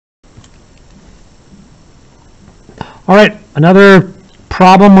All right, another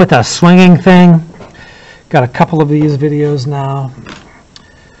problem with a swinging thing. Got a couple of these videos now,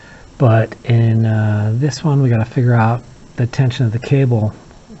 but in this one we got to figure out the tension of the cable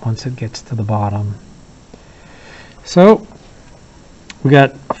once it gets to the bottom. So we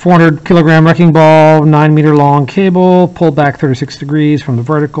got a 400 kilogram wrecking ball, 9 meter long cable, pulled back 36 degrees from the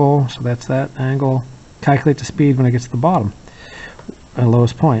vertical, so that's that angle. Calculate the speed when it gets to the bottom, at the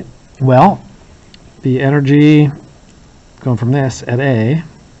lowest point. Well, the energy going from this at A,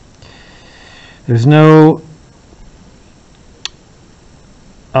 there's no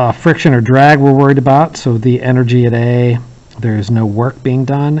friction or drag we're worried about, so the energy at A, there's no work being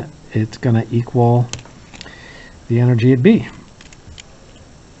done. It's going to equal the energy at B.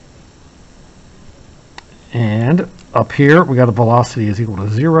 And up here we got a velocity is equal to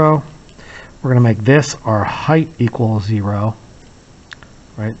 0. We're going to make this our height equal 0.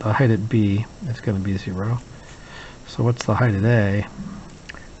 Right, the height at B is going to be 0. So what's the height at A?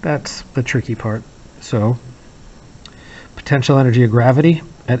 That's the tricky part. So potential energy of gravity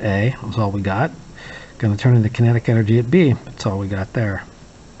at A is all we got. Going to turn into kinetic energy at B. That's all we got there.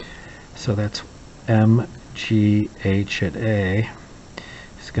 So that's mgh at A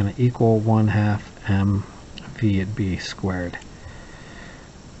is going to equal 1/2 mv at B squared.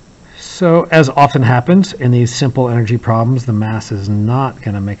 So as often happens in these simple energy problems, the mass is not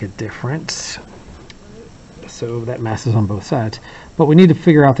going to make a difference. So that mass is on both sides. But we need to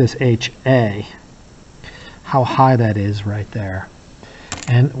figure out this HA, how high that is right there.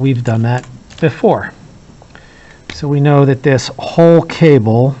 And we've done that before. So we know that this whole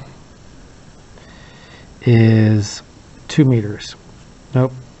cable is 2 meters.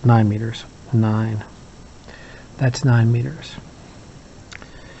 Nope, 9 meters. 9. That's 9 meters.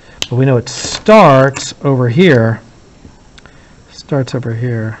 But we know it starts over here. Starts over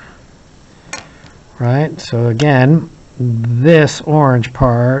here. Right? So again, this orange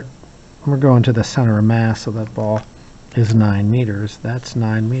part, we're going to the center of mass of that ball, is 9 meters. That's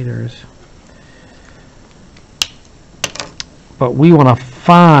 9 meters. But we want to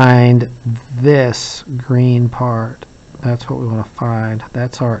find this green part. That's what we want to find.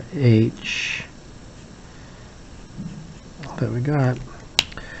 That's our H that we got.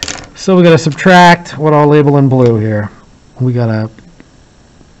 So we got to subtract what I'll label in blue here. We got to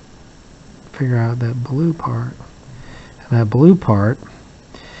figure out that blue part. And that blue part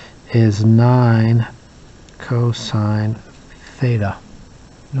is 9 cosine theta.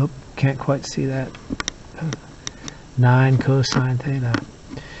 Nope, can't quite see that. 9 cosine theta.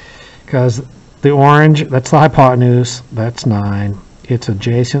 Because the orange, that's the hypotenuse, that's 9. It's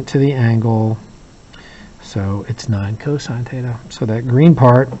adjacent to the angle, so it's 9 cosine theta. So that green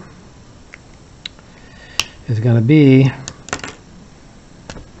part is going to be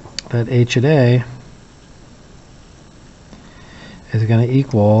that H at A is going to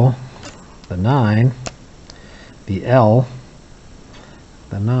equal the 9, the L,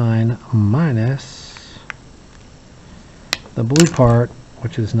 the 9 minus the blue part,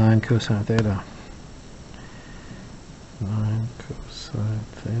 which is 9 cosine theta. 9 cosine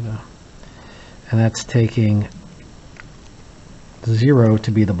theta. And that's taking 0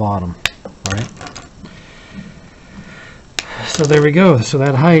 to be the bottom, right? So there we go. So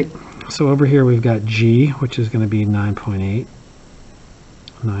that height. So over here we've got G, which is going to be 9.8.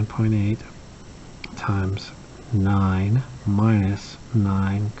 9.8 times 9 minus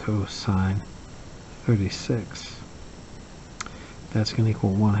 9 cosine 36. That's going to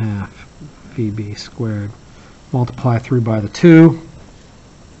equal 1/2 VB squared. Multiply through by the 2.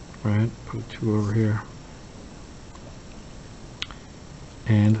 Right? Put 2 over here.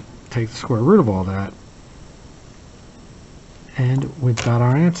 And take the square root of all that. And we've got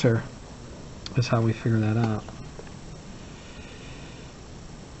our answer. That's how we figure that out.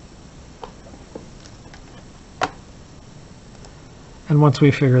 And once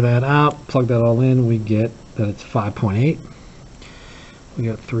we figure that out, plug that all in, we get that it's 5.8. We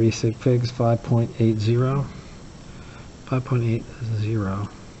got 3 sig figs, 5.80. 5.80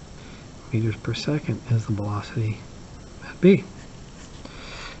 meters per second is the velocity at B.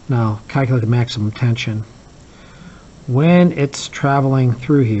 Now, calculate the maximum tension. When it's traveling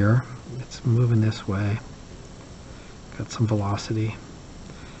through here, it's moving this way, got some velocity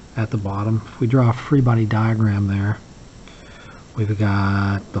at the bottom. If we draw a free body diagram there, we've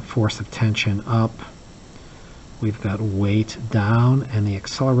got the force of tension up, we've got weight down, and the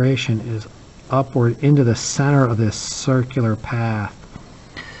acceleration is upward into the center of this circular path.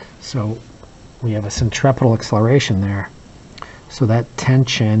 So we have a centripetal acceleration there. So that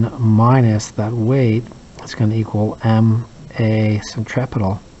tension minus that weight is going to equal ma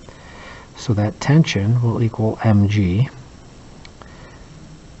centripetal. So that tension will equal mg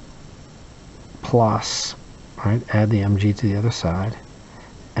plus, right, add the mg to the other side,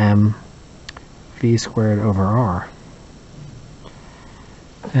 m v squared over r.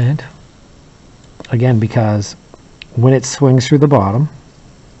 And again, because when it swings through the bottom,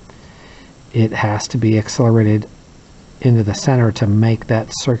 it has to be accelerated into the center to make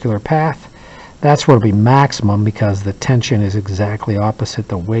that circular path. That's where it'll be maximum because the tension is exactly opposite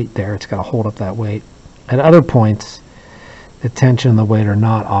the weight there. It's got to hold up that weight. At other points, the tension and the weight are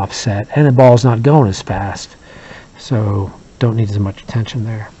not offset, and the ball's not going as fast, so don't need as much tension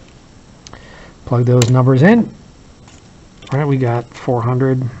there. Plug those numbers in. All right, we got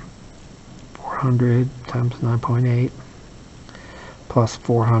 400 times 9.8 plus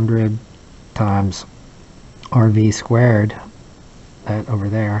 400 times RV squared, that over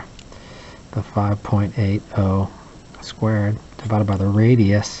there, the 5.80 squared, divided by the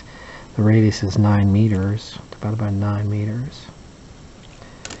radius. The radius is 9 meters, divided by 9 meters.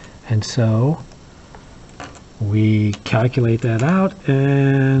 And so we calculate that out,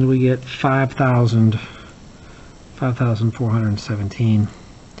 and we get 5,417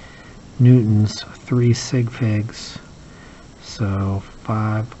 newtons, 3 sig figs. So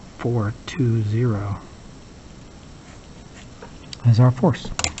 5420 is our force.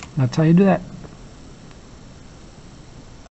 That's how you do that.